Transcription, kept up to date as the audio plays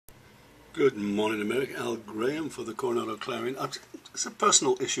Good morning, America. Al Graham for the Coronado Clarion. It's a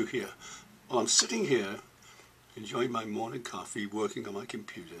personal issue here. Well, I'm sitting here enjoying my morning coffee, working on my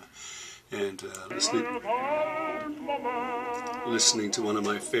computer, and listening to one of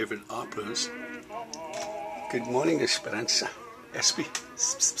my favorite operas. Good morning, Esperanza. Espy.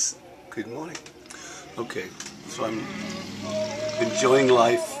 Good morning. Okay, so I'm enjoying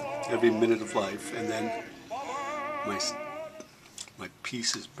life, every minute of life, and then my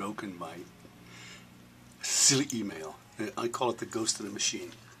peace is broken by a silly email. I call it the ghost of the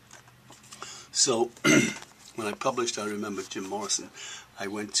machine. So when I published I Remember Jim Morrison, I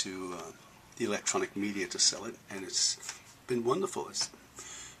went to the electronic media to sell it, and it's been wonderful.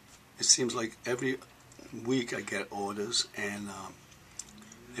 It seems like every week I get orders, and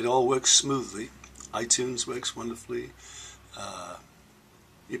it all works smoothly. iTunes works wonderfully.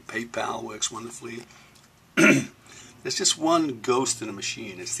 PayPal works wonderfully. There's just one ghost in a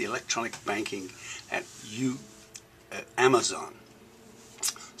machine. It's the electronic banking at Amazon.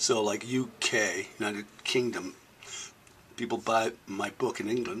 So like UK, United Kingdom, people buy my book in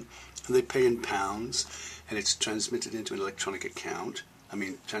England and they pay in pounds, and it's transmitted into an electronic account.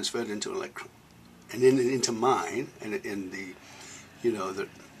 Transferred into into mine, and in the, the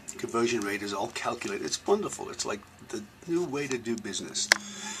conversion rate is all calculated. It's wonderful. It's like the new way to do business.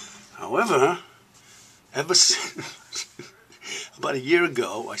 However, about a year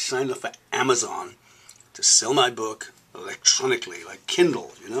ago, I signed up for Amazon to sell my book electronically, like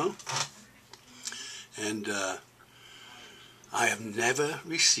Kindle, And I have never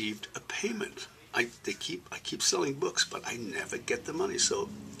received a payment. I keep selling books, but I never get the money. So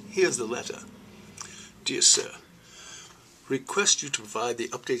here's the letter. Dear sir, request you to provide the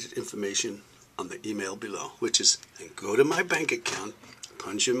updated information on the email below, which is, and go to my bank account,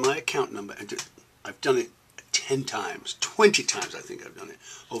 punch in my account number, and I've done it 10 times, 20 times I think I've done it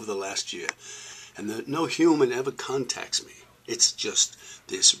over the last year. And no human ever contacts me. It's just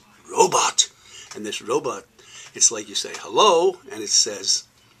this robot. And this robot, it's like you say hello, and it says,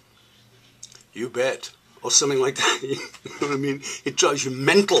 you bet, or something like that. You know what I mean? It drives you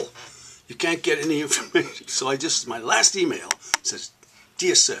mental. You can't get any information. So my last email says,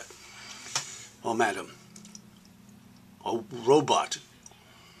 dear sir, or madam, or robot,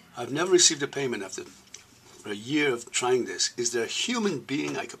 I've never received a payment after a year of trying this. Is there a human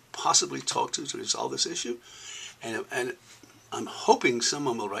being I could possibly talk to resolve this issue? And I'm hoping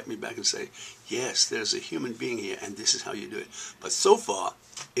someone will write me back and say, yes, there's a human being here, and this is how you do it. But so far,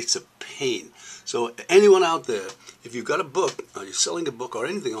 it's a pain. So anyone out there, if you've got a book, or you're selling a book or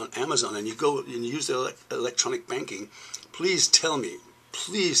anything on Amazon, and you go and use the electronic banking, please tell me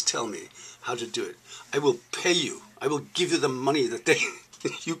how to do it. I will pay you. I will give you the money that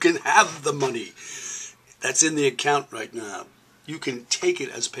you can have the money that's in the account right now. You can take it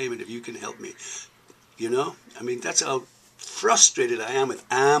as payment if you can help me. That's how frustrated I am with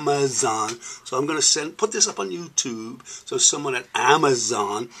Amazon. So I'm going to put this up on YouTube, so someone at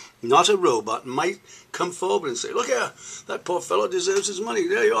Amazon, not a robot, might come forward and say, look here, that poor fellow deserves his money.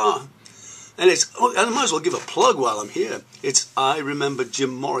 There you are. And I might as well give a plug while I'm here. It's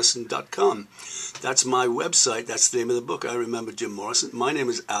IRememberJimMorrison.com. That's my website. That's the name of the book, I Remember Jim Morrison. My name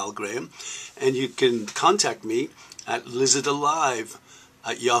is Al Graham, and you can contact me at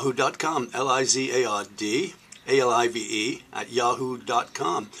lizardalive@yahoo.com, LIZARDALIVE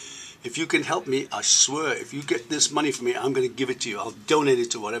 @yahoo.com. If you can help me, I swear, if you get this money from me, I'm going to give it to you. I'll donate it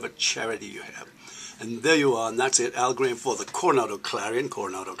to whatever charity you have. And there you are, and that's it. Al Graham for the Coronado Clarion,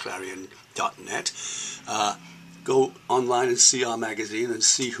 coronadoclarion.net. Go online and see our magazine and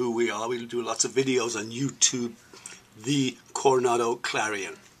see who we are. We do lots of videos on YouTube, the Coronado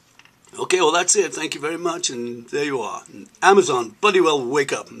Clarion. Okay, well, that's it. Thank you very much, and there you are. And Amazon, bloody well,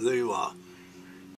 wake up. And there you are.